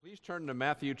Please turn to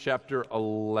Matthew chapter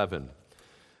 11.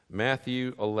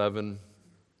 Matthew 11.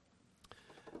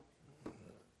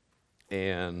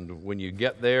 And when you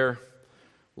get there,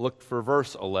 look for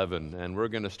verse 11. And we're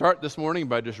going to start this morning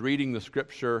by just reading the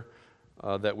scripture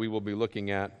that we will be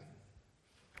looking at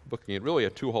really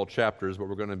at two whole chapters, but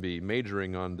we're going to be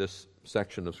majoring on this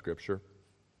section of scripture.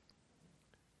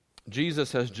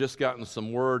 Jesus has just gotten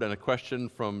some word and a question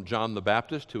from John the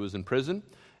Baptist, who is in prison.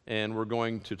 And we're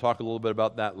going to talk a little bit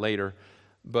about that later.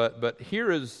 But here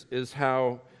is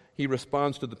how he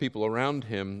responds to the people around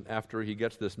him after he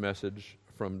gets this message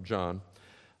from John.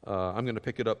 I'm going to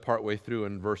pick it up partway through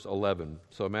in verse 11.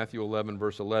 So Matthew 11,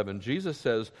 verse 11, Jesus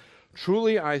says,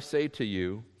 "Truly I say to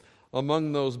you,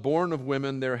 among those born of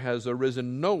women there has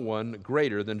arisen no one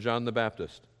greater than John the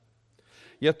Baptist.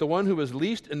 Yet the one who is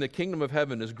least in the kingdom of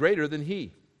heaven is greater than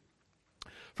he.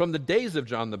 From the days of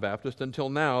John the Baptist until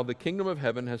now, the kingdom of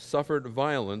heaven has suffered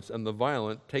violence, and the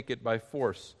violent take it by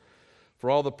force. For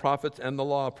all the prophets and the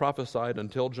law prophesied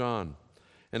until John.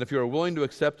 And if you are willing to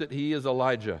accept it, he is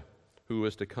Elijah, who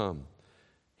is to come.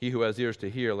 He who has ears to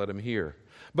hear, let him hear.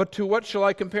 But to what shall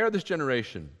I compare this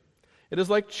generation? It is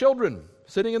like children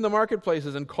sitting in the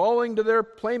marketplaces and calling to their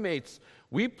playmates,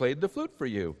 'We played the flute for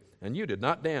you, and you did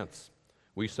not dance.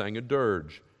 We sang a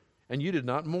dirge, and you did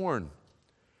not mourn.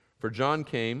 For John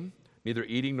came, neither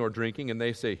eating nor drinking, and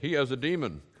they say, He has a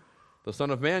demon. The Son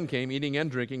of Man came, eating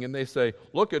and drinking, and they say,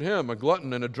 Look at him, a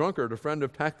glutton and a drunkard, a friend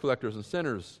of tax collectors and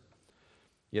sinners.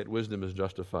 Yet wisdom is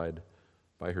justified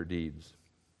by her deeds.'"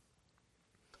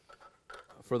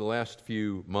 For the last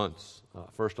few months,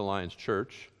 First Alliance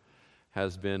Church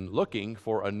has been looking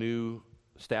for a new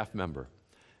staff member.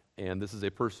 And this is a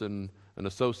person, an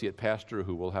associate pastor,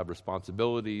 who will have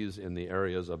responsibilities in the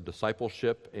areas of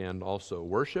discipleship and also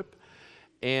worship.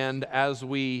 And as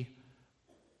we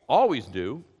always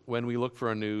do when we look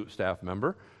for a new staff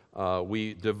member,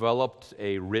 we developed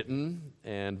a written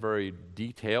and very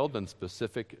detailed and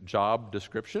specific job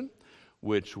description,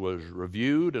 which was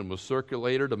reviewed and was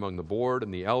circulated among the board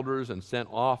and the elders and sent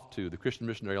off to the Christian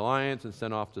Missionary Alliance and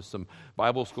sent off to some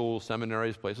Bible schools,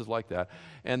 seminaries, places like that.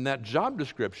 And that job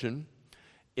description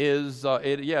is,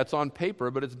 it's on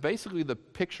paper, but it's basically the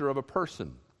picture of a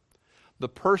person. The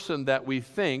person that we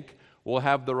think will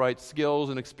have the right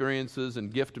skills and experiences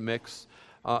and gift mix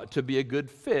to be a good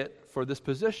fit for this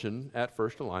position at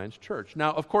First Alliance Church.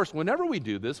 Now, of course, whenever we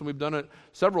do this, and we've done it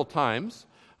several times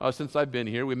since I've been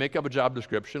here, we make up a job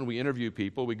description, we interview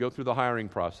people, we go through the hiring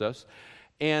process,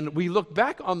 and we look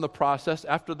back on the process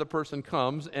after the person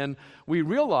comes, and we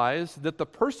realize that the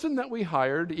person that we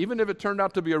hired, even if it turned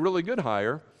out to be a really good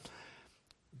hire,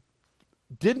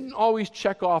 didn't always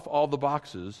check off all the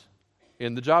boxes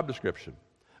in the job description.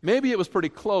 Maybe it was pretty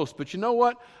close, but you know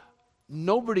what?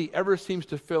 Nobody ever seems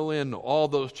to fill in all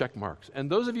those check marks. And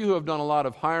those of you who have done a lot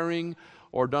of hiring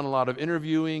or done a lot of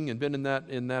interviewing and been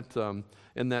in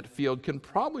that field can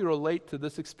probably relate to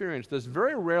this experience. There's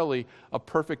very rarely a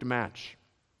perfect match.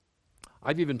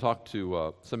 I've even talked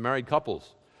to some married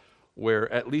couples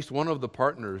where at least one of the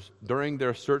partners, during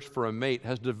their search for a mate,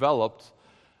 has developed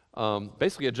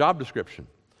basically a job description,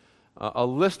 a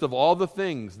list of all the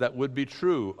things that would be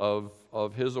true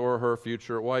of his or her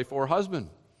future wife or husband.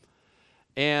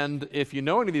 And if you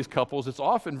know any of these couples, it's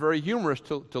often very humorous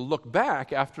to look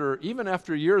back even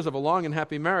after years of a long and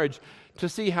happy marriage to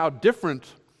see how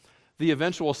different the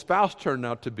eventual spouse turned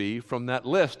out to be from that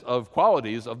list of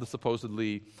qualities of the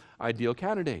supposedly ideal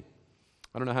candidate.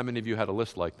 I don't know how many of you had a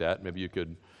list like that. Maybe you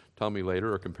could tell me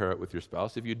later or compare it with your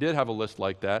spouse. If you did have a list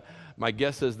like that, my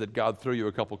guess is that God threw you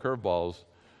a couple curveballs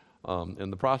in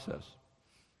the process.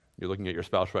 You're looking at your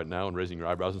spouse right now and raising your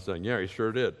eyebrows and saying, "Yeah, he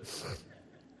sure did."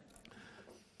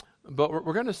 But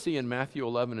we're going to see in Matthew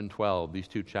 11 and 12, these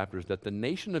two chapters, that the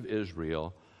nation of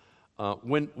Israel,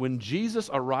 when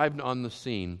Jesus arrived on the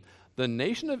scene, the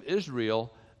nation of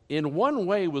Israel, in one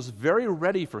way, was very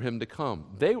ready for him to come.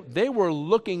 They were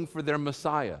looking for their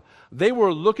Messiah. They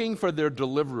were looking for their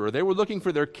deliverer. They were looking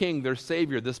for their king, their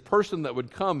Savior, this person that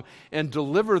would come and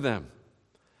deliver them.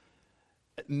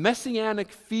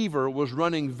 Messianic fever was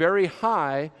running very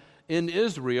high in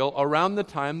Israel around the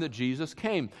time that Jesus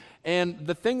came. And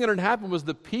the thing that had happened was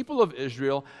the people of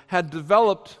Israel had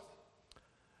developed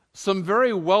some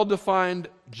very well-defined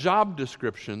job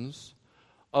descriptions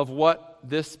of what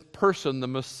this person, the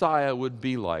Messiah, would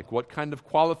be like, what kind of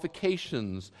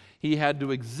qualifications he had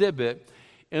to exhibit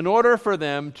in order for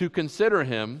them to consider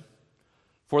him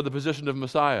for the position of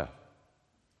Messiah.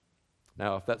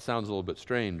 Now, if that sounds a little bit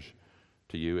strange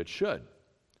to you, it should.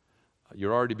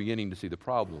 You're already beginning to see the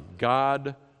problem.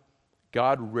 God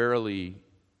rarely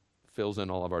fills in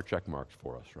all of our check marks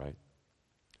for us, right?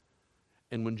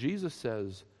 And when Jesus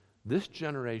says, this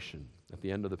generation, at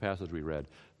the end of the passage we read,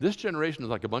 this generation is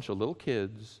like a bunch of little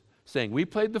kids saying, we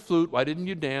played the flute, why didn't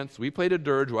you dance? We played a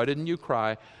dirge, why didn't you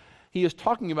cry? He is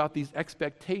talking about these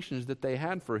expectations that they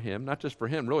had for him, not just for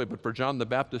him really, but for John the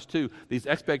Baptist too. These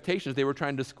expectations they were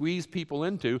trying to squeeze people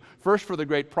into, first for the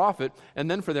great prophet and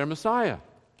then for their Messiah.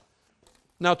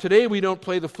 Now today we don't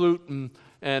play the flute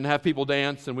and have people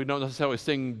dance, and we don't necessarily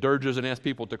sing dirges and ask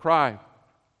people to cry.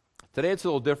 Today it's a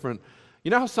little different.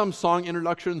 You know how some song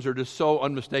introductions are just so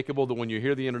unmistakable that when you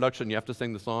hear the introduction you have to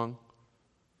sing the song?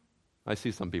 I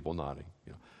see some people nodding.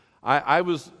 You know,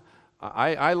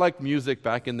 I liked music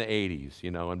back in the 80s,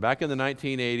 and back in the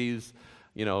 1980s,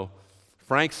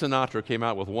 Frank Sinatra came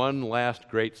out with one last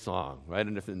great song, right?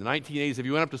 And if in the 1980s, if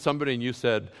you went up to somebody and you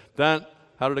said, dun,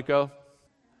 how did it go?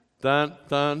 Dun,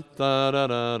 dun, dun, dun,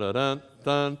 dun, dun,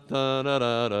 dun, dun,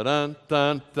 dun,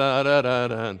 dun, dun, dun,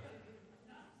 dun.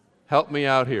 Help me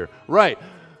out here. Right.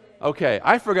 Okay,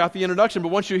 I forgot the introduction, but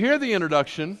once you hear the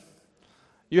introduction,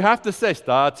 you have to say,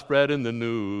 start spreading the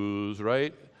news,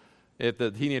 right? If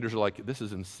the teenagers are like, this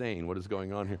is insane, what is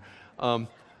going on here?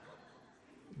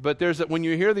 But when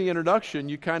you hear the introduction,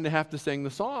 you kind of have to sing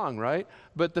the song, right?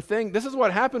 But this is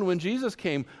what happened when Jesus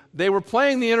came. They were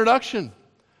playing the introduction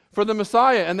for the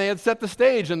Messiah, and they had set the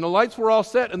stage, and the lights were all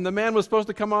set, and the man was supposed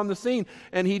to come on the scene,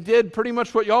 and he did pretty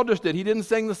much what y'all just did. He didn't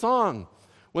sing the song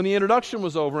when the introduction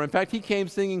was over. In fact, he came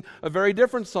singing a very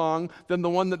different song than the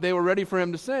one that they were ready for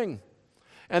him to sing.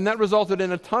 And that resulted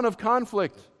in a ton of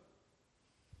conflict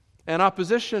and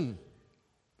opposition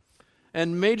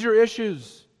and major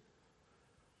issues.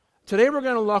 Today we're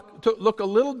going to look a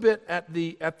little bit at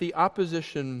the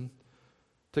opposition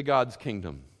to God's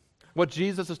kingdom. What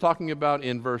Jesus is talking about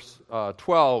in verse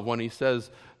 12 when he says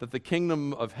that the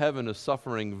kingdom of heaven is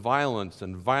suffering violence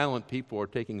and violent people are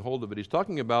taking hold of it. He's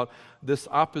talking about this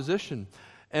opposition.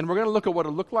 And we're going to look at what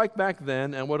it looked like back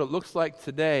then and what it looks like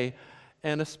today,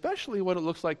 and especially what it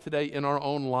looks like today in our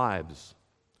own lives.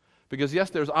 Because yes,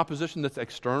 there's opposition that's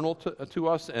external to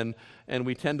us, and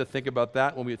we tend to think about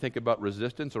that when we think about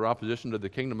resistance or opposition to the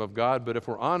kingdom of God. But if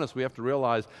we're honest, we have to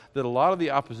realize that a lot of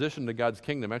the opposition to God's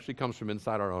kingdom actually comes from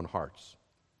inside our own hearts.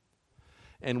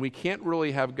 And we can't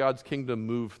really have God's kingdom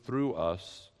move through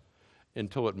us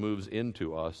until it moves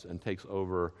into us and takes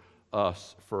over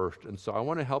us first. And so I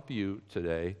want to help you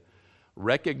today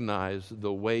recognize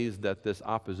the ways that this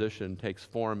opposition takes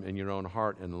form in your own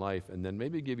heart and life, and then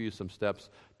maybe give you some steps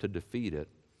to defeat it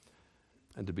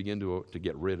and to begin to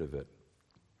get rid of it.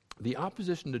 The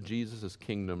opposition to Jesus'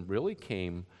 kingdom really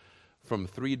came from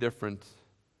three different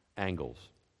angles.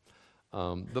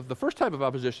 The first type of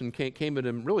opposition came at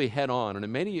him really head on, and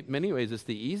in many ways it's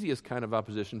the easiest kind of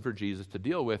opposition for Jesus to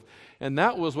deal with, and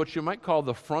that was what you might call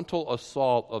the frontal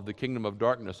assault of the kingdom of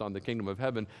darkness on the kingdom of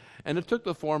heaven. And it took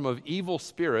the form of evil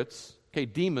spirits,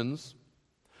 demons,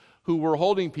 who were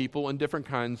holding people in different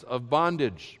kinds of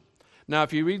bondage. Now,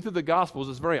 if you read through the Gospels,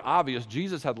 it's very obvious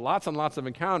Jesus had lots and lots of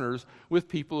encounters with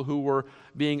people who were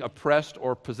being oppressed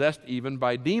or possessed even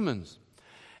by demons.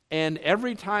 And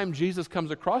every time Jesus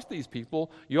comes across these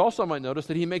people, you also might notice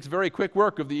that he makes very quick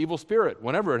work of the evil spirit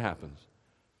whenever it happens.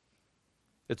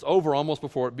 It's over almost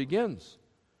before it begins.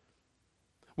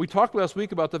 We talked last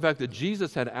week about the fact that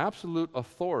Jesus had absolute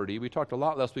authority. We talked a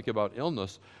lot last week about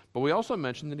illness, but we also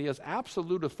mentioned that he has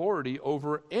absolute authority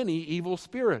over any evil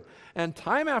spirit. And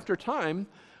time after time,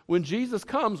 when Jesus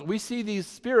comes, we see these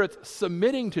spirits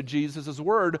submitting to Jesus'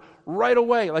 word right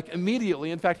away, like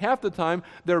immediately. In fact, half the time,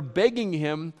 they're begging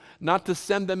him not to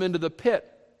send them into the pit.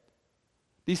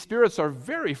 These spirits are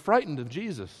very frightened of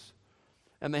Jesus,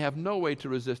 and they have no way to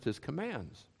resist his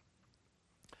commands.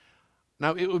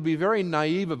 Now, it would be very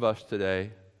naive of us today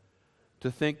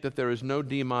to think that there is no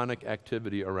demonic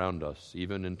activity around us,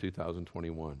 even in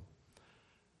 2021.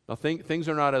 Now, things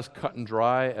are not as cut and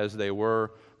dry as they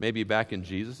were maybe back in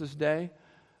Jesus' day.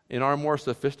 In our more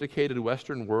sophisticated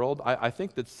Western world, I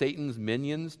think that Satan's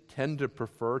minions tend to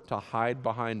prefer to hide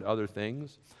behind other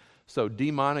things. So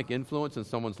demonic influence in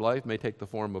someone's life may take the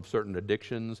form of certain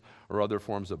addictions or other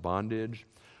forms of bondage.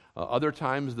 Other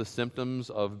times, the symptoms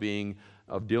of dealing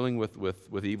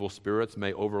with evil spirits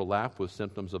may overlap with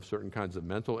symptoms of certain kinds of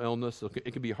mental illness. So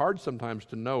it can be hard sometimes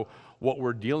to know what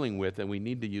we're dealing with, and we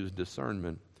need to use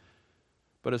discernment.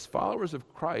 But as followers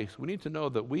of Christ, we need to know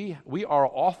that we are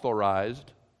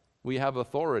authorized, we have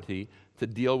authority to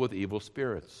deal with evil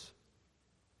spirits.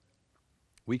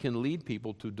 We can lead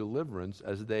people to deliverance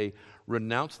as they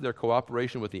renounce their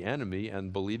cooperation with the enemy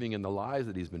and believing in the lies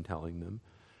that he's been telling them.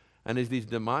 And as these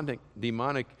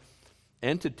demonic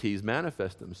entities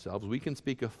manifest themselves, we can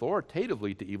speak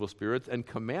authoritatively to evil spirits and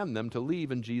command them to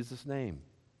leave in Jesus' name.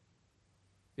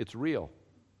 It's real.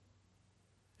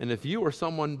 And if you or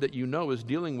someone that you know is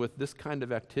dealing with this kind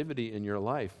of activity in your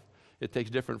life, it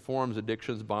takes different forms,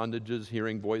 addictions, bondages,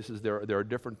 hearing voices. There are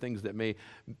different things that may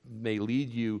lead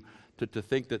you to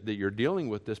think that you're dealing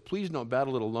with this. Please don't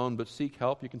battle it alone, but seek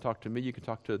help. You can talk to me. You can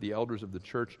talk to the elders of the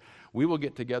church. We will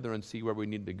get together and see where we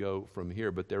need to go from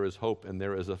here. But there is hope and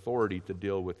there is authority to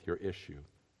deal with your issue.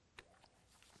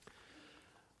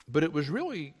 But it was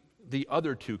really the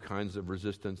other two kinds of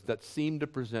resistance that seemed to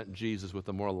present Jesus with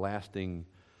a more lasting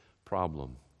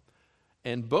problem.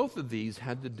 And both of these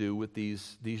had to do with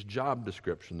these job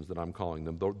descriptions that I'm calling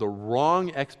them, the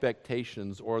wrong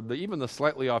expectations or even the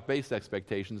slightly off-base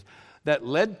expectations that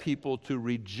led people to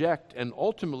reject and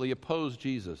ultimately oppose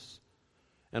Jesus.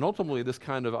 And ultimately this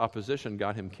kind of opposition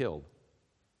got him killed.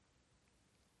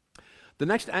 The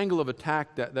next angle of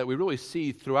attack that we really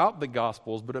see throughout the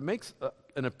Gospels, but it makes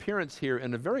an appearance here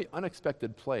in a very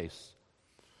unexpected place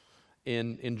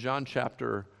in John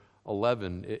chapter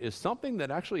 11, is something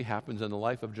that actually happens in the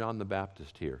life of John the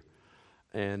Baptist here.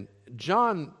 And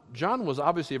John was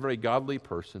obviously a very godly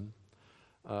person.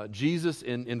 Jesus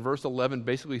in verse 11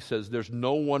 basically says there's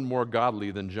no one more godly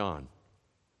than John.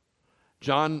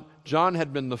 John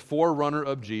had been the forerunner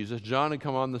of Jesus. John had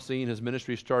come on the scene. His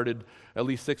ministry started at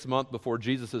least 6 months before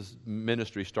Jesus'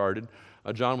 ministry started.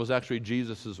 John was actually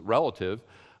Jesus' relative.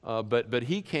 But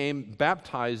he came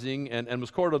baptizing and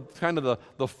was kind of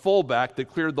the fullback that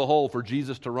cleared the hole for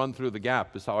Jesus to run through the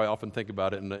gap, is how I often think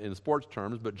about it in sports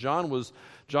terms. But John was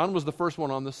the first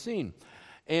one on the scene.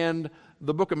 And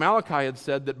the book of Malachi had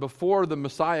said that before the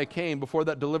Messiah came, before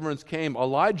that deliverance came,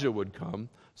 Elijah would come,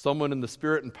 someone in the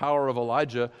spirit and power of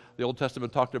Elijah. The Old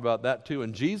Testament talked about that too.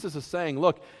 And Jesus is saying,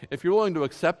 look, if you're willing to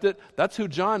accept it, that's who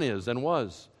John is and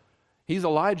was. He's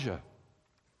Elijah.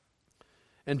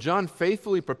 And John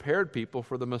faithfully prepared people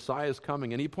for the Messiah's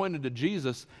coming. And he pointed to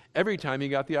Jesus every time he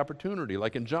got the opportunity.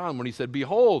 Like in John when he said,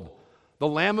 behold, the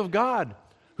Lamb of God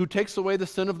who takes away the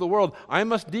sin of the world. I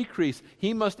must decrease,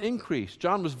 he must increase.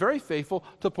 John was very faithful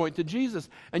to point to Jesus.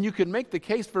 And you can make the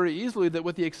case very easily that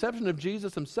with the exception of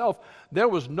Jesus himself, there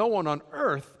was no one on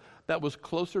earth that was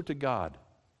closer to God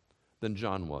than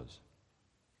John was.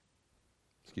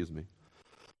 Excuse me.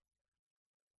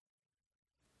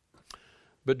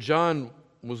 But John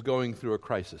was going through a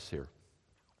crisis here.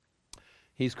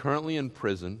 He's currently in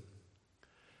prison,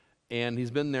 and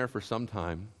he's been there for some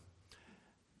time.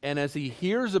 And as he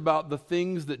hears about the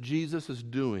things that Jesus is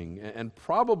doing, and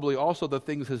probably also the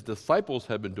things his disciples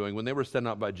have been doing when they were sent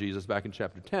out by Jesus back in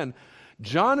chapter 10,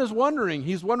 John is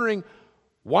wondering,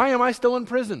 why am I still in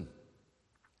prison?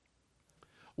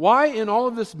 Why in all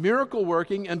of this miracle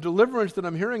working and deliverance that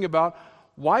I'm hearing about,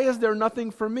 why is there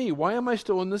nothing for me? Why am I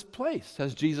still in this place?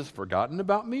 Has Jesus forgotten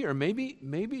about me? Or maybe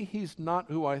he's not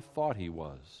who I thought he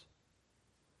was.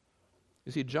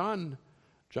 You see, John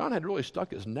had really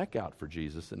stuck his neck out for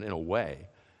Jesus in a way.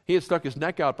 He had stuck his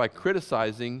neck out by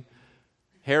criticizing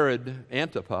Herod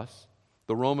Antipas,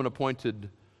 the Roman-appointed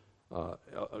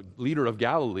leader of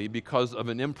Galilee, because of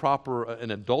an improper,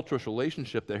 an adulterous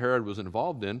relationship that Herod was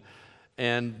involved in.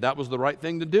 And that was the right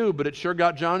thing to do, but it sure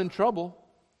got John in trouble.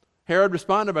 Herod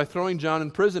responded by throwing John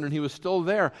in prison, and he was still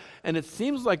there. And it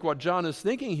seems like what John is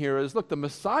thinking here is, look, the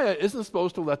Messiah isn't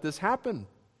supposed to let this happen.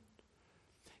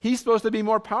 He's supposed to be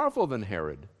more powerful than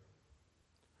Herod.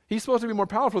 He's supposed to be more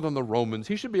powerful than the Romans.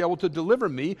 He should be able to deliver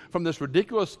me from this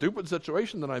ridiculous, stupid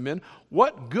situation that I'm in.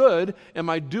 What good am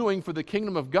I doing for the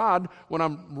kingdom of God when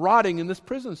I'm rotting in this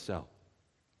prison cell?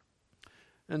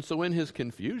 And so in his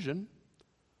confusion,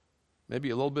 maybe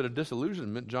a little bit of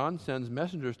disillusionment, John sends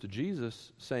messengers to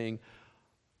Jesus saying,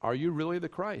 are you really the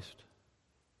Christ?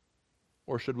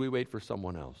 Or should we wait for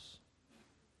someone else?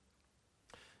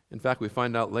 In fact, we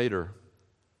find out later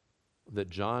that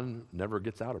John never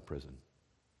gets out of prison.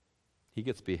 He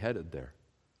gets beheaded there.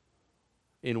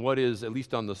 In what is, at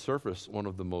least on the surface, one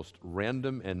of the most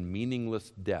random and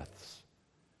meaningless deaths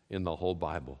in the whole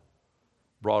Bible,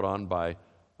 brought on by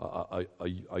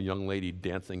a young lady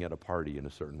dancing at a party in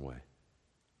a certain way.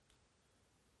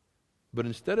 But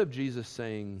instead of Jesus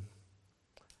saying,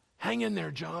 hang in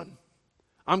there, John,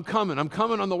 I'm coming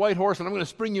on the white horse and I'm going to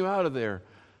spring you out of there,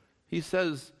 he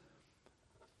says,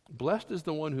 blessed is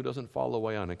the one who doesn't fall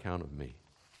away on account of me.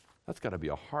 That's got to be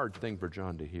a hard thing for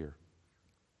John to hear.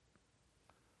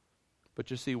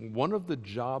 But you see, one of the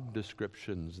job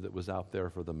descriptions that was out there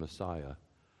for the Messiah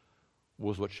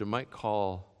was what you might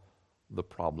call the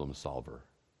problem solver.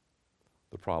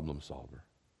 The problem solver.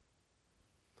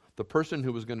 the person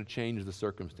who was going to change the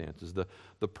circumstances,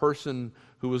 the person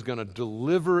who was going to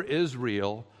deliver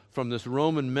Israel from this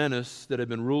Roman menace that had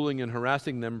been ruling and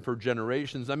harassing them for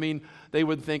generations. I mean, they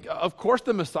would think, of course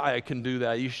the Messiah can do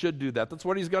that. He should do that. That's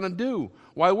what he's going to do.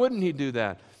 Why wouldn't he do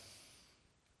that?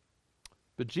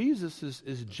 But Jesus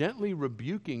is gently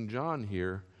rebuking John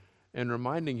here and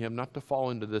reminding him not to fall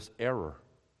into this error,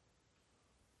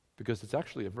 because it's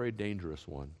actually a very dangerous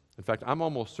one. In fact, I'm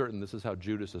almost certain this is how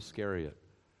Judas Iscariot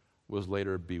was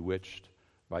later bewitched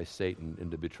by Satan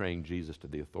into betraying Jesus to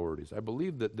the authorities. I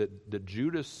believe that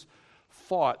Judas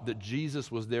thought that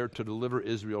Jesus was there to deliver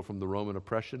Israel from the Roman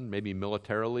oppression, maybe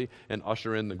militarily, and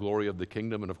usher in the glory of the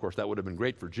kingdom. And of course, that would have been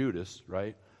great for Judas,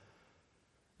 right?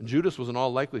 And Judas was in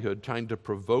all likelihood trying to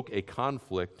provoke a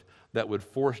conflict that would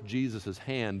force Jesus'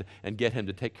 hand and get him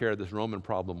to take care of this Roman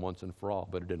problem once and for all,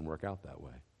 but it didn't work out that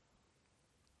way.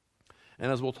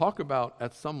 And as we'll talk about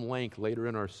at some length later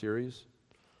in our series,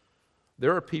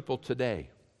 there are people today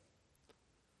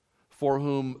for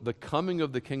whom the coming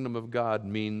of the kingdom of God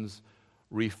means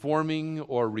reforming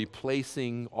or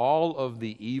replacing all of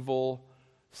the evil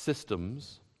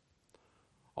systems,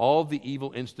 all of the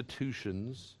evil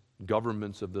institutions,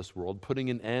 governments of this world, putting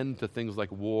an end to things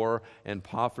like war and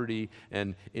poverty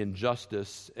and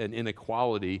injustice and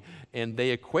inequality, and they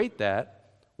equate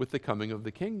that with the coming of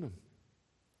the kingdom.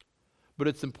 But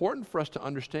it's important for us to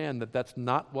understand that that's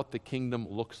not what the kingdom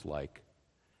looks like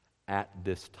at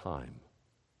this time.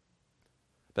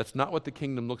 That's not what the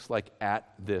kingdom looks like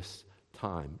at this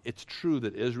time. It's true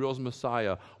that Israel's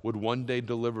Messiah would one day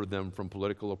deliver them from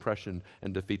political oppression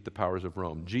and defeat the powers of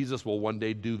Rome. Jesus will one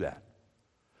day do that.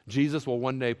 Jesus will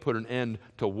one day put an end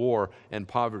to war and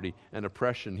poverty and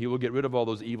oppression. He will get rid of all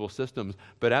those evil systems.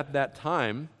 But at that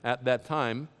time,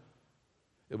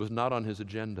 it was not on his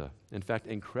agenda. In fact,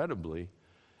 incredibly,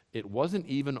 it wasn't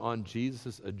even on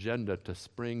Jesus' agenda to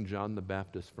spring John the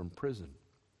Baptist from prison.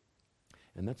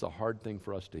 And that's a hard thing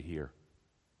for us to hear.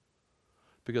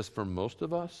 Because for most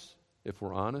of us, if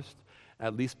we're honest,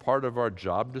 at least part of our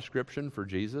job description for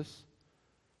Jesus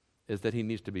is that he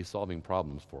needs to be solving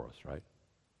problems for us, right?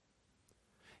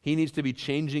 He needs to be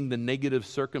changing the negative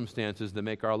circumstances that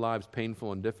make our lives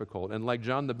painful and difficult. And like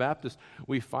John the Baptist,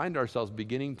 we find ourselves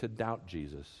beginning to doubt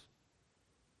Jesus,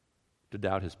 to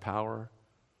doubt his power,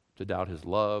 to doubt his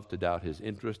love, to doubt his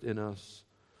interest in us,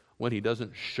 when he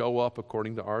doesn't show up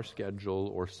according to our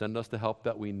schedule or send us the help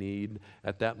that we need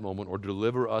at that moment or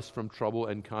deliver us from trouble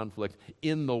and conflict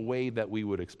in the way that we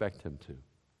would expect him to.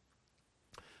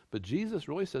 But Jesus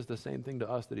really says the same thing to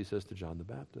us that he says to John the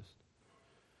Baptist.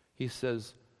 He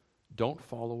says, don't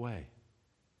fall away.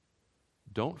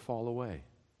 Don't fall away.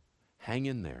 Hang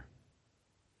in there.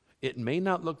 It may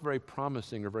not look very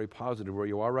promising or very positive where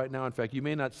you are right now. In fact, you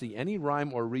may not see any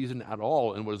rhyme or reason at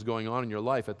all in what is going on in your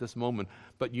life at this moment,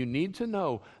 but you need to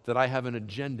know that I have an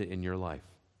agenda in your life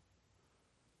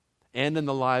and in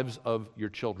the lives of your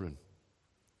children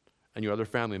and your other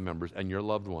family members and your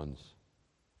loved ones.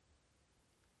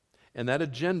 And that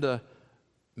agenda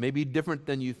may be different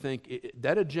than you think.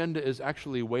 That agenda is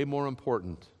actually way more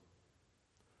important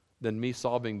than me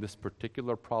solving this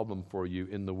particular problem for you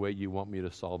in the way you want me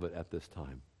to solve it at this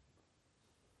time.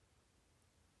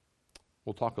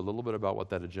 We'll talk a little bit about what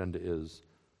that agenda is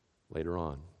later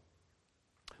on.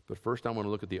 But first I want to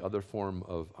look at the other form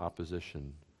of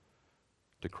opposition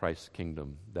to Christ's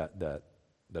kingdom that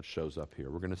shows up here.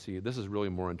 We're going to see, this is really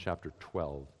more in chapter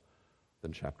 12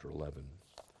 than chapter 11.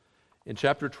 In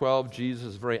chapter 12, Jesus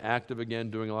is very active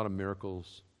again, doing a lot of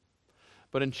miracles.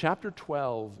 But in chapter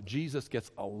 12, Jesus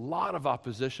gets a lot of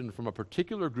opposition from a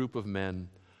particular group of men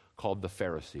called the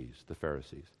Pharisees,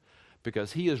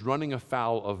 because he is running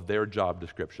afoul of their job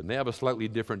description. They have a slightly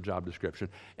different job description.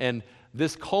 And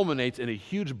this culminates in a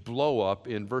huge blow-up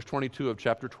in verse 22 of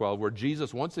chapter 12, where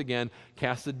Jesus once again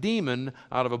casts a demon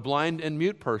out of a blind and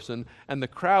mute person, and the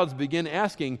crowds begin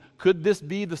asking, could this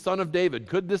be the Son of David?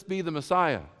 Could this be the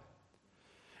Messiah?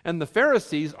 And the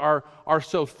Pharisees are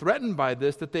so threatened by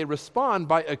this that they respond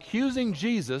by accusing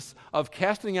Jesus of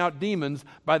casting out demons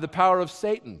by the power of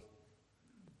Satan.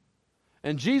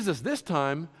 And Jesus this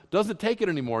time doesn't take it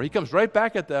anymore. He comes right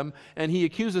back at them and he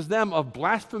accuses them of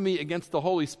blasphemy against the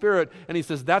Holy Spirit, and he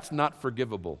says that's not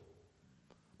forgivable.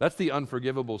 That's the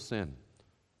unforgivable sin.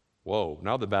 Whoa,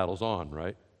 now the battle's on,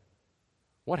 right?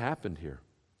 What happened here?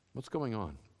 What's going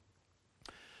on?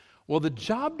 Well, the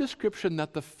job description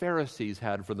that the Pharisees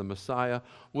had for the Messiah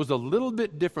was a little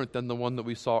bit different than the one that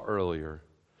we saw earlier.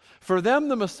 For them,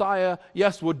 the Messiah,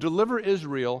 yes, would deliver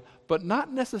Israel, but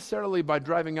not necessarily by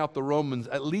driving out the Romans,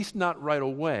 at least not right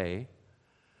away,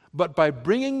 but by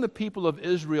bringing the people of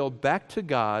Israel back to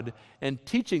God and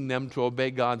teaching them to obey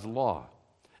God's law.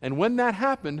 And when that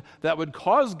happened, that would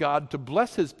cause God to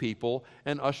bless his people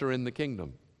and usher in the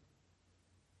kingdom.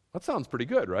 That sounds pretty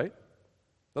good, right?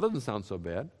 That doesn't sound so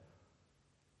bad.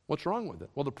 What's wrong with it?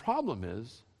 Well, the problem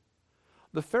is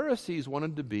the Pharisees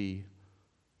wanted to be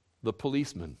the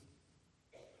policemen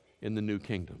in the new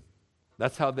kingdom.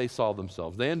 That's how they saw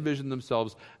themselves. They envisioned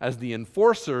themselves as the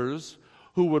enforcers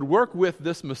who would work with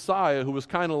this Messiah, who was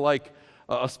kind of like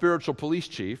a spiritual police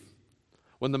chief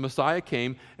when the Messiah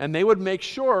came, and they would make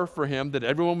sure for him that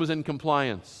everyone was in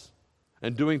compliance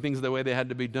and doing things the way they had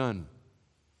to be done,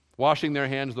 washing their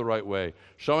hands the right way,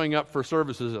 showing up for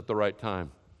services at the right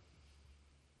time.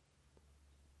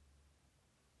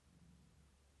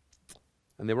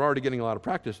 And they were already getting a lot of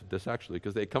practice at this, actually,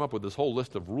 because they had come up with this whole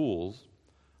list of rules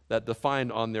that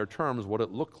defined on their terms what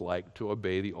it looked like to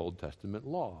obey the Old Testament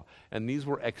law. And these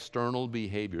were external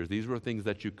behaviors. These were things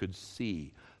that you could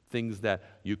see, things that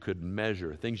you could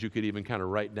measure, things you could even kind of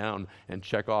write down and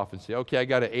check off and say, okay, I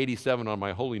got an 87 on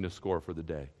my holiness score for the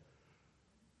day.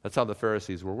 That's how the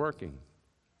Pharisees were working.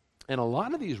 And a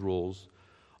lot of these rules,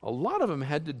 a lot of them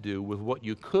had to do with what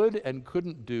you could and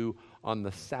couldn't do on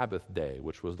the Sabbath day,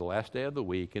 which was the last day of the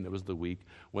week, and it was the week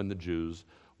when the Jews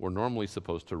were normally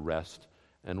supposed to rest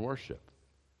and worship.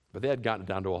 But they had gotten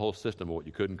down to a whole system of what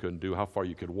you could and couldn't do, how far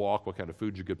you could walk, what kind of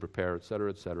food you could prepare, et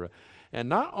cetera, et cetera. And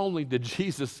not only did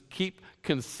Jesus keep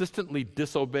consistently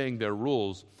disobeying their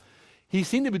rules, he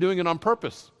seemed to be doing it on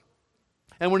purpose.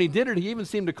 And when he did it, he even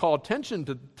seemed to call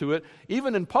attention to it,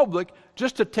 even in public,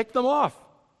 just to tick them off.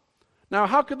 Now,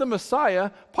 how could the Messiah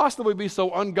possibly be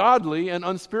so ungodly and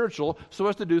unspiritual so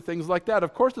as to do things like that?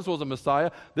 Of course this was a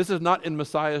Messiah. This is not in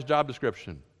Messiah's job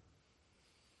description.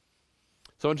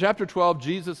 So in chapter 12,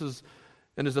 Jesus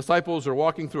and his disciples are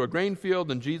walking through a grain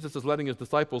field, and Jesus is letting his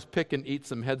disciples pick and eat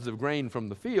some heads of grain from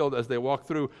the field as they walk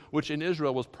through, which in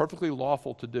Israel was perfectly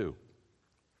lawful to do.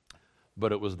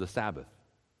 But it was the Sabbath.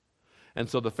 And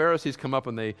so the Pharisees come up,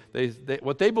 and they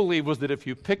what they believed was that if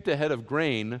you picked a head of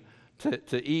grain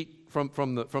to eat from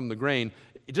the grain,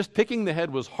 just picking the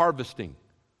head was harvesting.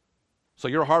 So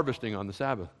you're harvesting on the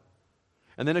Sabbath.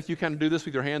 And then if you kind of do this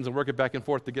with your hands and work it back and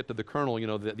forth to get to the kernel,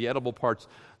 the edible parts,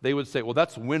 they would say, well,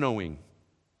 that's winnowing.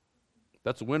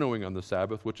 That's winnowing on the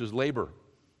Sabbath, which is labor.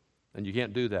 And you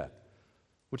can't do that.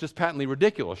 Which is patently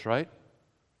ridiculous, right?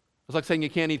 It's like saying you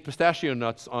can't eat pistachio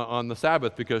nuts on the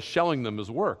Sabbath because shelling them is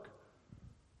work.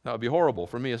 That would be horrible,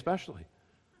 for me especially.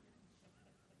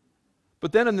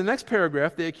 But then in the next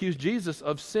paragraph, they accuse Jesus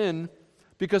of sin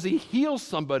because he heals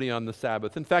somebody on the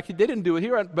Sabbath. In fact, they didn't do it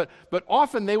here, but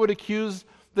often they would accuse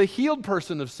the healed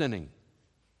person of sinning.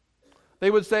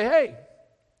 They would say, hey,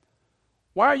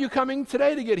 why are you coming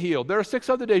today to get healed? There are 6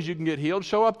 other days you can get healed.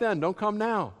 Show up then. Don't come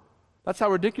now. That's how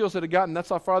ridiculous it had gotten. That's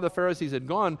how far the Pharisees had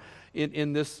gone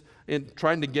in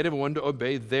trying to get everyone to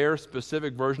obey their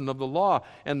specific version of the law.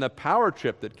 And the power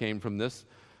trip that came from this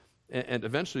and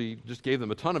eventually just gave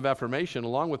them a ton of affirmation,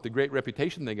 along with the great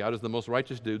reputation they got as the most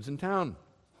righteous dudes in town.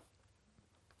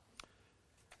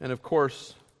 And of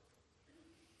course,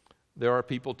 there are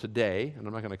people today, and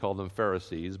I'm not going to call them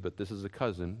Pharisees, but this is a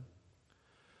cousin,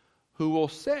 who will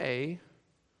say,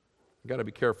 I've got to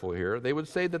be careful here, they would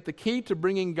say that the key to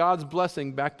bringing God's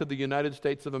blessing back to the United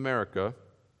States of America,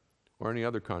 or any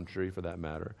other country for that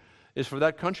matter, is for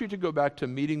that country to go back to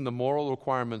meeting the moral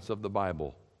requirements of the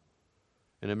Bible.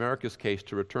 In America's case,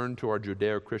 to return to our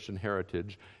Judeo-Christian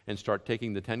heritage and start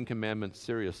taking the 10 Commandments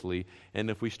seriously.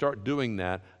 And if we start doing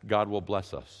that, God will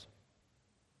bless us.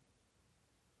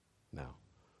 Now,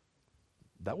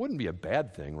 that wouldn't be a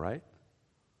bad thing, right?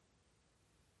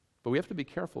 But we have to be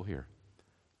careful here.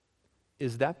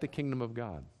 Is that the kingdom of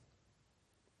God?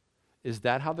 Is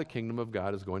that how the kingdom of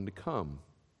God is going to come?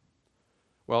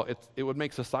 Well, it would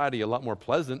make society a lot more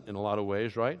pleasant in a lot of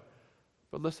ways, right?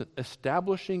 But listen,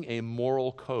 establishing a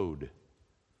moral code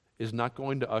is not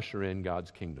going to usher in God's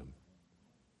kingdom.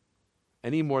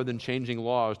 Any more than changing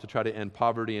laws to try to end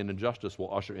poverty and injustice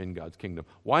will usher in God's kingdom.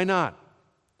 Why not?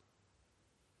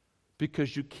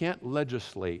 Because you can't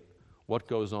legislate what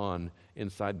goes on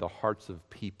inside the hearts of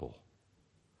people.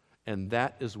 And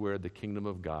that is where the kingdom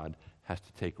of God has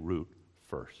to take root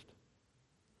first.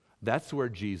 That's where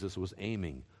Jesus was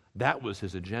aiming. That was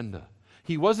his agenda.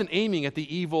 He wasn't aiming at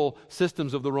the evil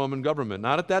systems of the Roman government,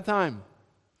 not at that time.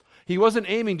 He wasn't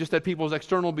aiming just at people's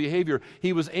external behavior.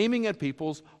 He was aiming at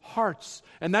people's hearts.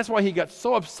 And that's why he got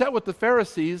so upset with the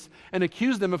Pharisees and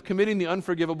accused them of committing the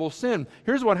unforgivable sin.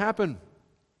 Here's what happened.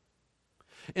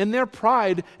 In their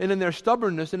pride and in their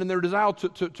stubbornness and in their desire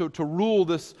to rule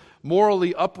this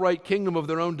morally upright kingdom of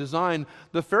their own design,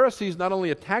 the Pharisees not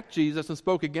only attacked Jesus and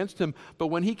spoke against him, but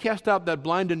when he cast out that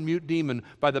blind and mute demon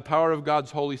by the power of God's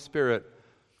Holy Spirit,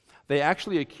 They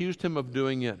actually accused him of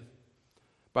doing it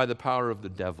by the power of the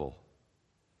devil.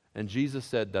 And Jesus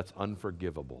said that's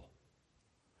unforgivable.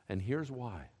 And here's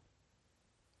why.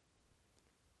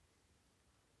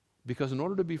 Because in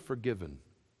order to be forgiven,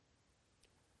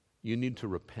 you need to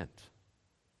repent.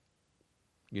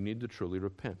 You need to truly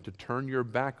repent, to turn your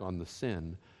back on the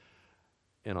sin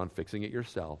and on fixing it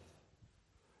yourself.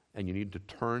 And you need to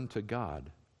turn to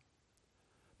God.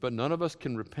 But none of us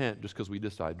can repent just because we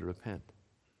decide to repent.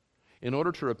 In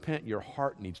order to repent, your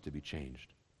heart needs to be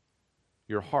changed.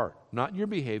 Your heart, not your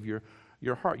behavior,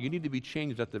 your heart. You need to be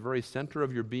changed at the very center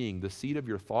of your being, the seat of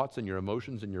your thoughts and your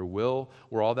emotions and your will,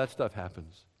 where all that stuff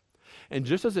happens. And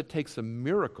just as it takes a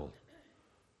miracle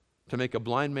to make a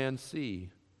blind man see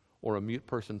or a mute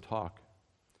person talk,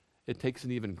 it takes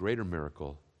an even greater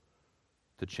miracle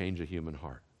to change a human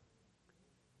heart.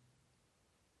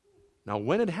 Now,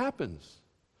 when it happens,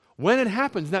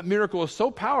 that miracle is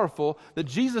so powerful that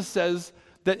Jesus says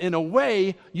that in a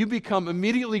way, you become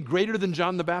immediately greater than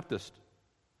John the Baptist.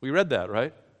 We read that,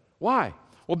 right? Why?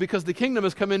 Well, because the kingdom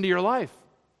has come into your life.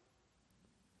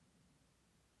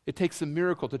 It takes a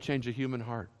miracle to change a human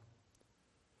heart.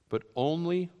 But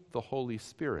only the Holy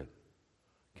Spirit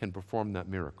can perform that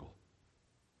miracle.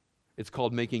 It's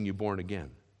called making you born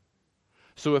again.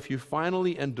 So if you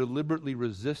finally and deliberately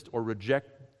resist or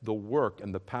reject the work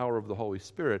and the power of the Holy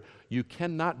Spirit, you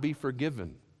cannot be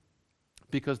forgiven.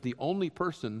 Because the only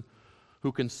person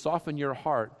who can soften your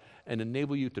heart and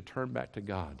enable you to turn back to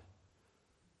God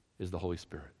is the Holy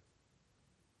Spirit.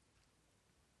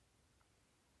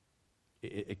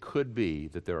 It could be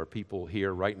that there are people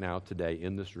here right now today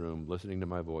in this room listening to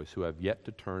my voice who have yet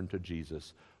to turn to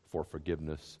Jesus for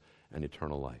forgiveness and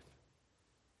eternal life.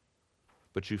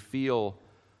 But you feel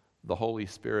the Holy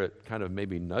Spirit kind of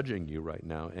maybe nudging you right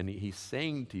now, and He's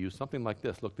saying to you something like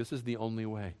this: look, this is the only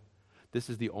way. This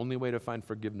is the only way to find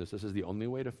forgiveness. This is the only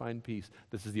way to find peace.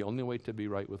 This is the only way to be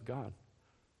right with God.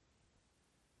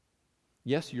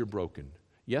 Yes, you're broken.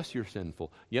 Yes, you're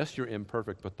sinful. Yes, you're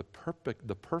imperfect, but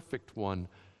the perfect one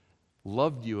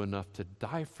loved you enough to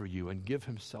die for you and give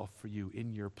Himself for you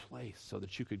in your place so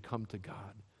that you could come to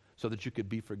God, so that you could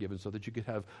be forgiven, so that you could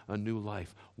have a new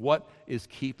life. What is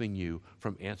keeping you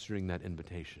from answering that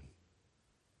invitation?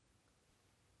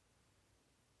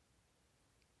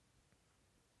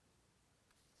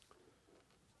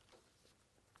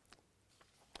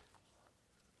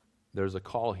 There's a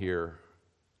call here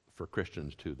for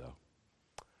Christians too, though,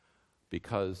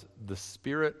 because the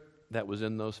spirit that was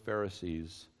in those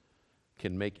Pharisees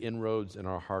can make inroads in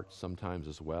our hearts sometimes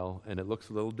as well, and it looks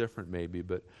a little different maybe,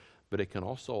 but it can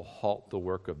also halt the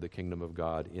work of the kingdom of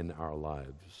God in our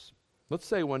lives. Let's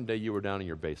say one day you were down in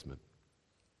your basement,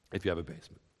 if you have a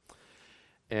basement,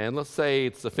 and let's say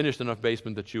it's a finished enough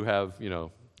basement that you have,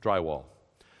 drywall.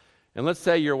 And let's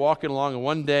say you're walking along and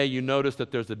one day you notice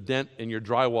that there's a dent in your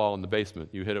drywall in the basement.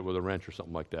 You hit it with a wrench or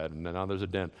something like that, and now there's a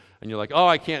dent. And you're like, oh,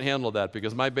 I can't handle that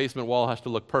because my basement wall has to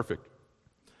look perfect.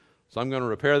 So I'm going to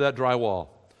repair that drywall.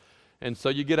 And so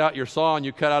you get out your saw and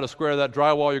you cut out a square of that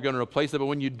drywall. You're going to replace it. But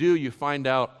when you do, you find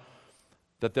out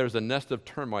that there's a nest of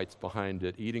termites behind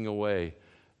it eating away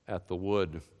at the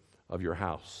wood of your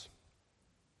house.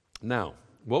 Now,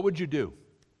 what would you do?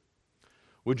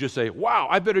 Would you say, wow,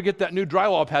 I better get that new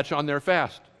drywall patch on there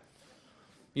fast?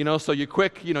 So you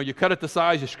cut it to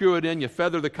size, you screw it in, you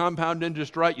feather the compound in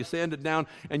just right, you sand it down,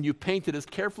 and you paint it as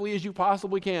carefully as you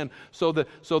possibly can so that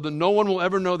no one will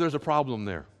ever know there's a problem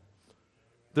there.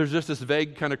 There's just this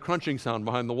vague kind of crunching sound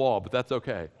behind the wall, but that's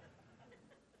okay.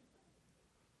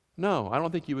 No, I don't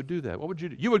think you would do that. What would you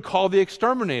do? You would call the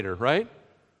exterminator, right?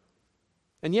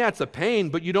 And yeah, it's a pain,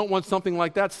 but you don't want something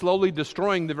like that slowly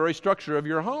destroying the very structure of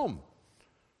your home.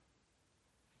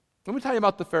 Let me tell you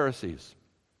about the Pharisees,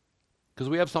 because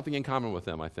we have something in common with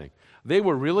them, I think. They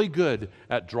were really good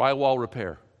at drywall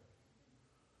repair.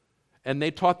 And they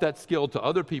taught that skill to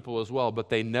other people as well, but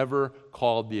they never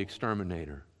called the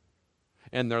exterminator.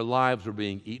 And their lives were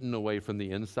being eaten away from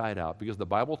the inside out, because the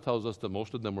Bible tells us that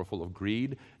most of them were full of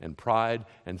greed and pride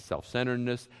and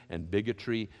self-centeredness and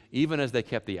bigotry, even as they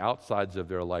kept the outsides of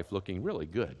their life looking really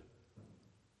good.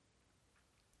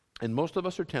 And most of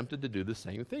us are tempted to do the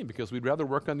same thing because we'd rather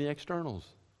work on the externals.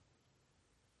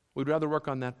 We'd rather work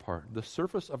on that part. The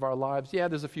surface of our lives, yeah,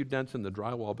 there's a few dents in the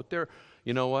drywall, but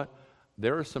you know what?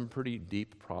 There are some pretty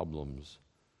deep problems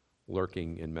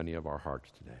lurking in many of our hearts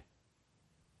today.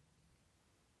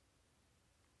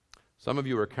 Some of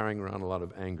you are carrying around a lot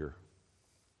of anger.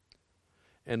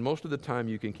 And most of the time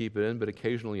you can keep it in, but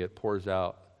occasionally it pours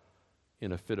out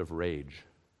in a fit of rage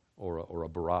or a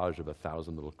barrage of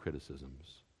 1,000 little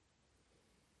criticisms.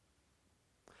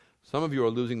 Some of you are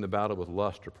losing the battle with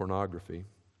lust or pornography.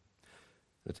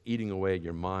 It's eating away at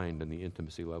your mind and the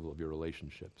intimacy level of your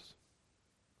relationships.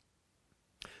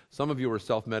 Some of you are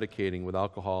self-medicating with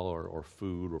alcohol or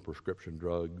food or prescription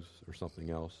drugs or something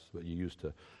else that you use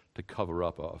to cover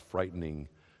up a frightening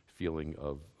feeling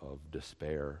of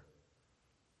despair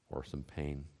or some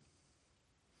pain.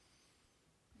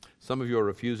 Some of you are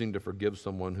refusing to forgive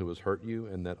someone who has hurt you,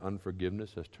 and that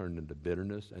unforgiveness has turned into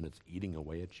bitterness, and it's eating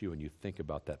away at you, and you think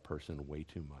about that person way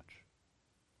too much.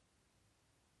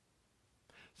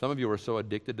 Some of you are so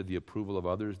addicted to the approval of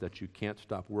others that you can't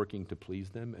stop working to please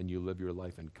them, and you live your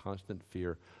life in constant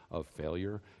fear of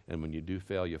failure, and when you do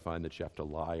fail, you find that you have to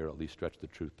lie or at least stretch the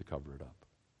truth to cover it up.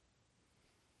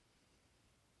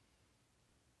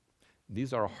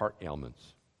 These are heart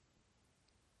ailments.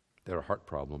 They're heart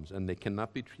problems, and they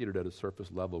cannot be treated at a surface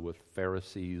level with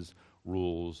Pharisees,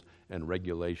 rules, and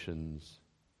regulations.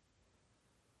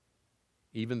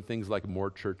 Even things like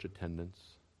more church attendance.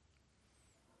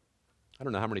 I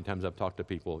don't know how many times I've talked to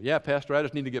people, yeah, Pastor, I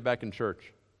just need to get back in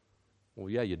church. Well,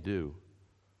 yeah, you do.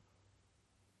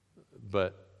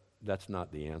 But that's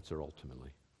not the answer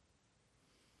ultimately.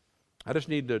 I just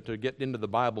need to get into the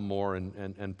Bible more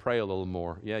and pray a little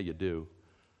more. Yeah, you do.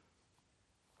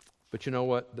 But you know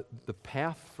what? The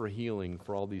path for healing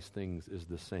for all these things is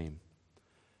the same.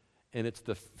 And it's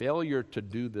the failure to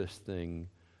do this thing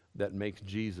that makes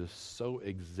Jesus so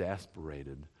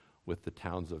exasperated with the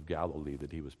towns of Galilee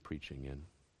that he was preaching in.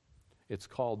 It's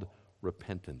called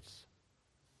repentance.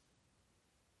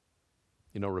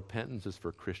 You know, repentance is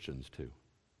for Christians too.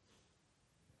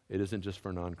 It isn't just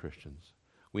for non-Christians.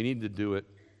 We need to do it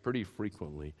pretty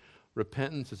frequently.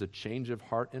 Repentance is a change of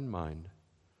heart and mind,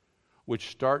 which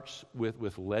starts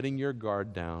with letting your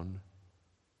guard down,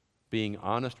 being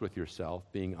honest with yourself,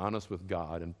 being honest with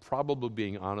God, and probably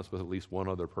being honest with at least one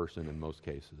other person in most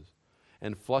cases,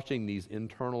 and flushing these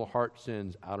internal heart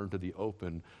sins out into the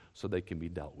open so they can be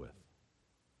dealt with.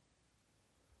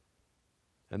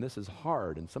 And this is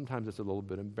hard, and sometimes it's a little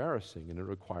bit embarrassing, and it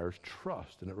requires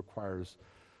trust, and it requires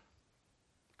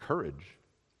courage.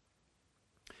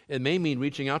 It may mean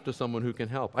reaching out to someone who can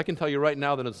help. I can tell you right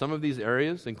now that in some of these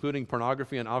areas, including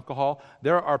pornography and alcohol,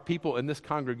 there are people in this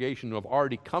congregation who have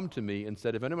already come to me and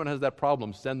said, if anyone has that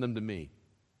problem, send them to me,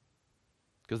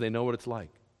 because they know what it's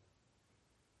like.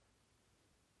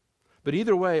 But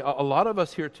either way, a lot of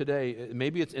us here today,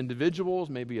 maybe it's individuals,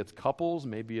 maybe it's couples,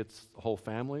 maybe it's whole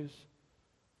families,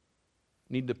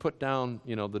 need to put down,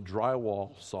 the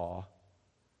drywall saw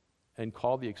and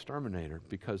call the exterminator,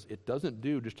 because it doesn't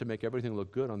do just to make everything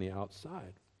look good on the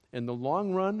outside. In the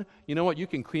long run, you know what? You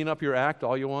can clean up your act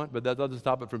all you want, but that doesn't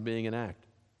stop it from being an act.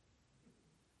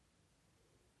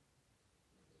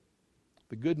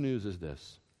 The good news is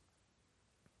this: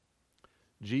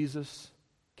 Jesus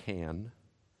can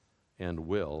and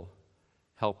will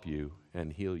help you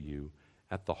and heal you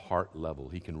at the heart level.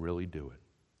 He can really do it.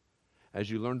 As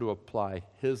you learn to apply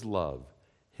His love,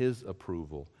 His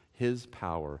approval, His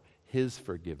power, His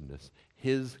forgiveness,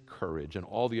 His courage, and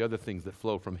all the other things that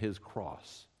flow from His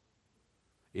cross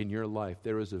in your life,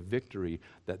 there is a victory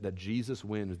that Jesus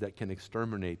wins that can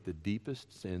exterminate the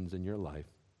deepest sins in your life,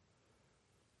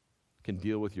 can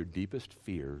deal with your deepest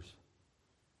fears,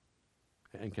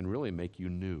 and can really make you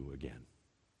new again.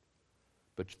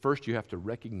 But first you have to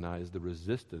recognize the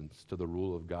resistance to the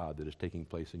rule of God that is taking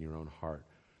place in your own heart,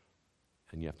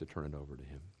 and you have to turn it over to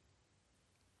Him.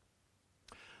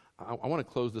 I want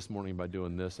to close this morning by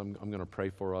doing this. I'm going to pray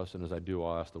for us, and as I do,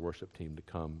 I'll ask the worship team to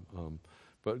come.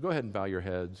 But go ahead and bow your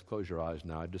heads, close your eyes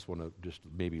now. I just want to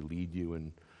maybe lead you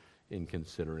in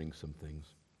considering some things.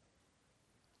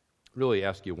 Really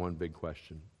ask you one big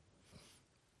question.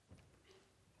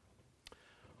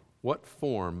 What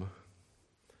form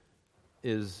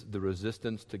is the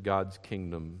resistance to God's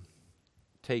kingdom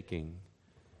taking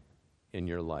in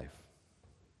your life?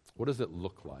 What does it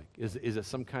look like? Is it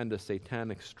some kind of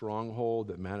satanic stronghold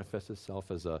that manifests itself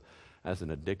as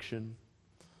an addiction,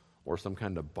 or some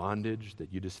kind of bondage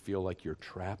that you just feel like you're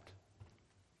trapped?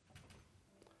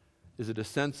 Is it a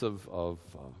sense of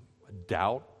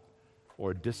doubt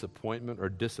or disappointment or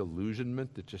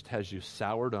disillusionment that just has you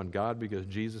soured on God because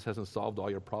Jesus hasn't solved all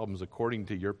your problems according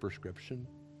to your prescription?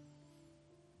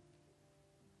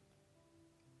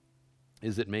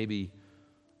 Is it maybe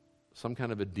some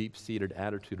kind of a deep-seated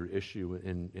attitude or issue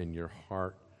in your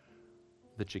heart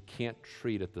that you can't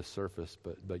treat at the surface,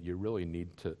 but you really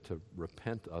need to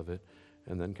repent of it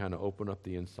and then kind of open up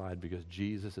the inside, because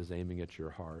Jesus is aiming at your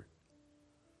heart?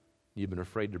 You've been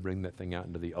afraid to bring that thing out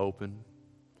into the open,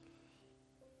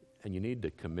 and you need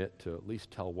to commit to at least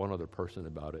tell one other person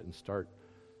about it and start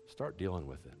dealing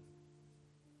with it.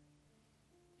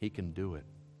 He can do it.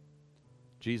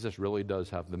 Jesus really does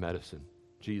have the medicine.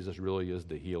 Jesus really is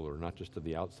the healer, not just to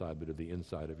the outside, but to the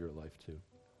inside of your life too.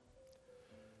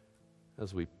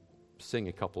 As we sing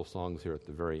a couple songs here at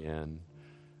the very end,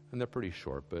 and they're pretty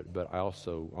short, but I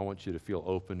want you to feel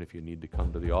open. If you need to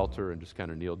come to the altar and just kind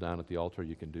of kneel down at the altar,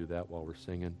 you can do that while we're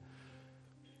singing.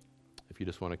 If you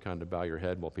just want to kind of bow your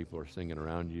head while people are singing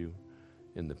around you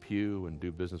in the pew and do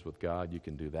business with God, you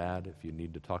can do that. If you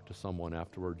need to talk to someone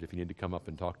afterwards, if you need to come up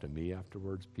and talk to me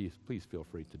afterwards, please feel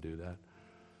free to do that.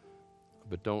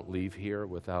 But don't leave here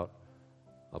without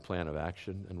a plan of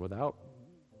action and without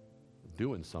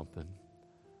doing something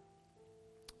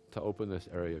to open this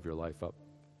area of your life up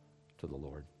to the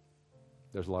Lord.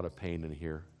 There's a lot of pain in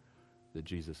here that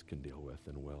Jesus can deal with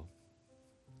and will.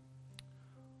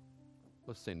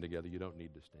 Let's sing together. You don't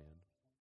need to stand.